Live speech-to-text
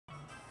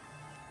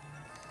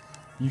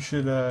You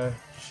should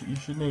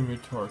name your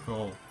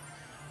Torkoal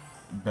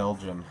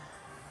Belgium.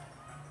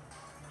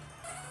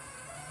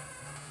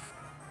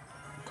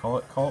 Call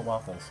it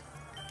Waffles.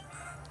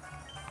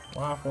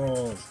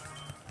 Waffles.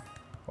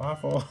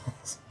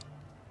 Waffles.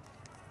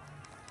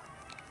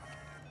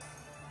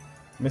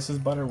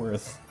 Mrs.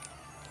 Butterworth.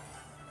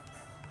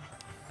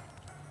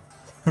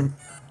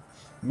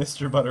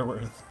 Mr.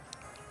 Butterworth.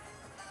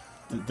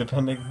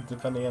 Depending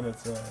on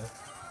its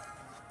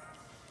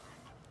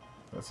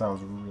that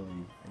sounds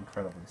really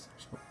incredibly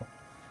sexual.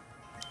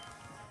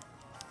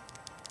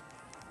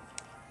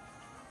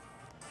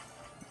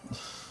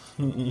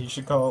 You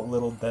should call it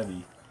Little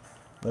Debbie.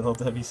 Little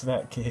Debbie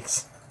Snack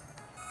Cakes.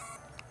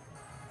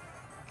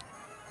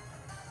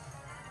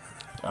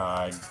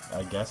 I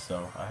guess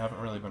so. I haven't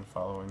really been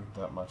following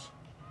that much.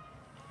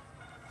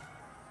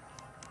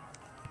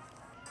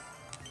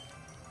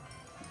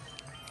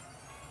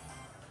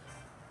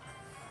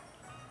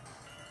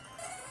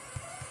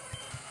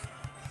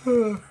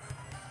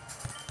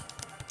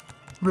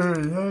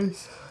 Very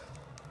nice.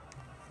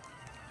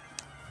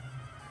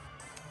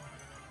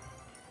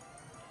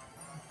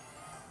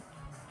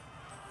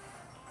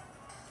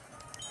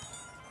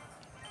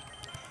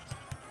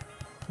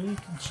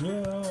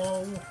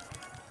 Pikachu.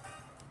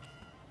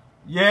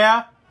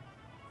 Yeah.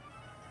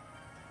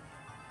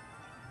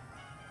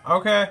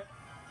 Okay.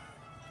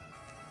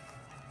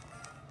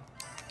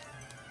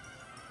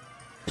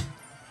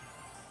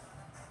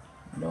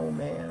 No,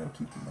 man,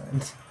 keep in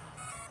mind.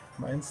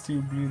 Mine's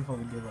too beautiful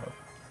to give up.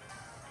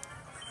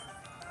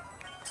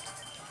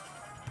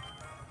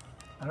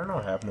 I don't know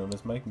what happened to him.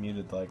 His mic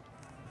muted like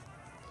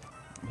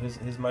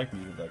his mic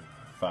muted like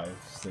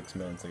 5-6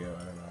 minutes ago.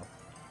 I don't know.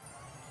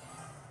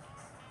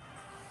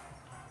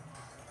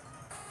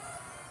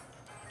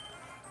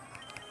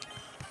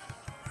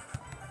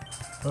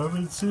 I've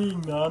been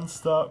seeing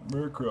non-stop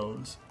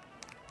Murkrows.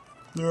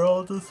 They're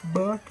all just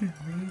mocking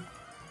me.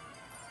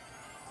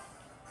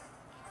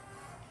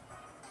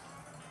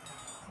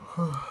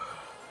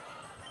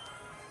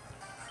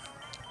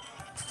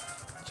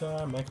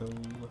 Charmeco.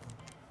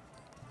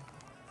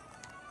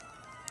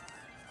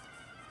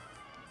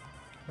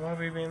 How long have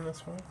we been in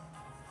this for?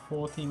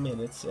 40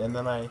 minutes, and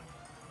then I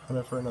hunt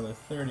it for another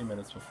 30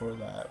 minutes before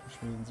that,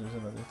 which means there's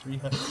another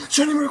 300.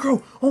 Shiny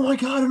Murkrow! Oh my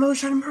god, another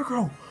shiny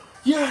Murkrow!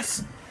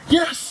 Yes!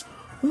 Yes!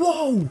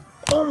 Whoa!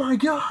 Oh my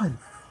god!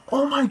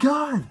 Oh my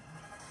god!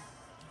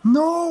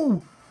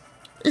 No!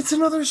 It's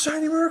another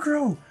shiny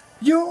Murkrow!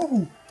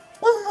 Yo!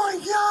 Oh my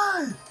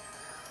god!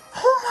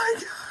 Oh my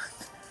god!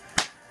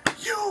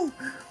 Yo!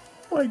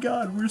 Oh my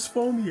god, where's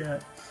Foamy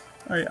at?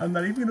 Alright, I'm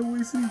not even gonna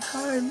waste any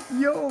time.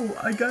 Yo!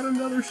 I got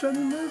another shiny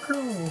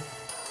Murkrow!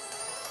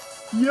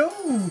 Yo!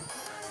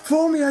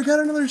 Foamy, I got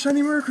another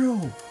shiny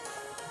Murkrow!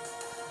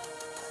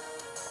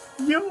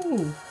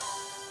 Yo!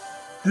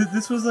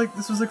 This was like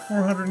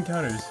 400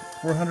 encounters.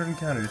 400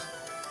 encounters.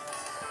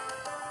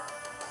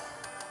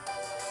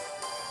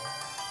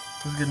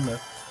 This is good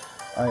enough.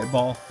 Alright,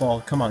 ball,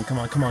 come on. I'm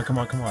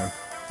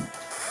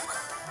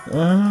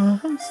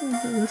so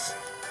nervous.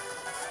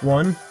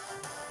 1,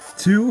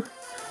 2.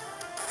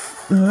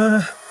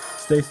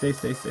 Stay.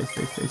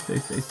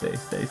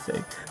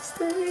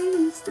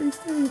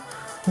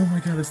 Oh my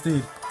god, I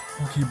stayed.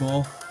 Okay,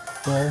 ball.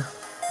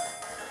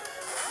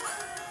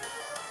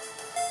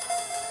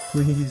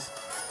 Please.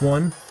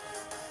 1.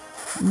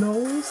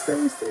 No,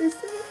 stay. Stay.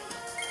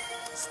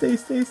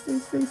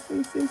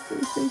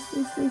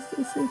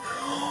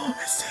 Oh,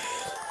 I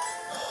stayed.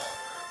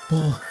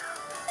 Ball.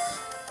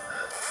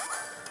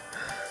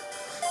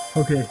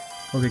 Okay,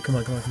 come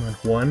on.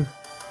 1.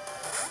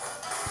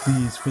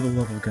 Please, for the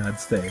love of God,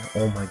 stay.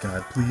 Oh my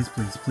god, please.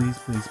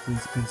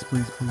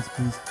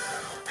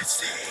 I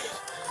stayed.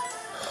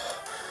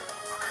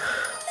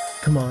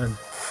 Come on.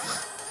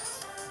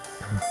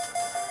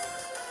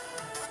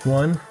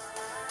 1.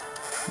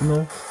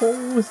 No.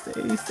 Oh,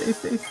 stay.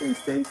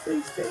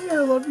 I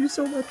love you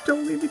so much.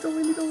 Don't leave me.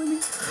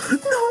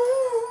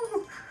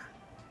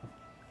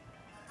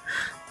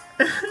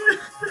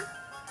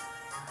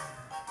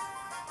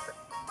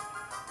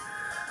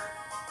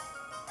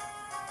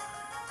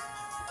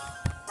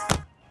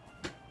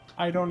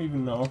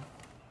 No!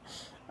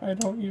 I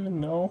don't even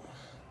know.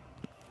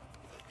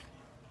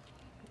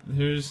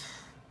 There's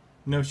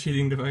no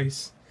cheating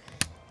device.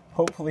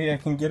 Hopefully I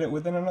can get it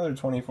within another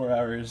 24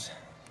 hours.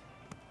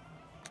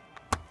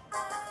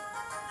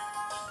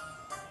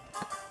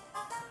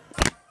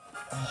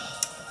 Oh my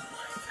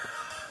god.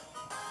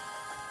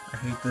 I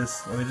hate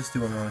this. Let me just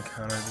do one more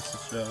encounter just to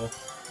show.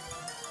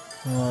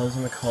 Oh, I was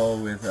on a call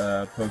with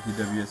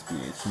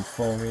PokeWSBH and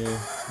Foamy.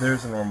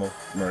 There's a normal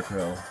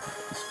Murkrow.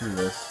 Screw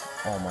this.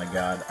 Oh my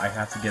god. I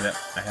have to get it.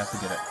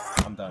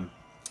 I'm done.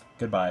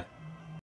 Goodbye.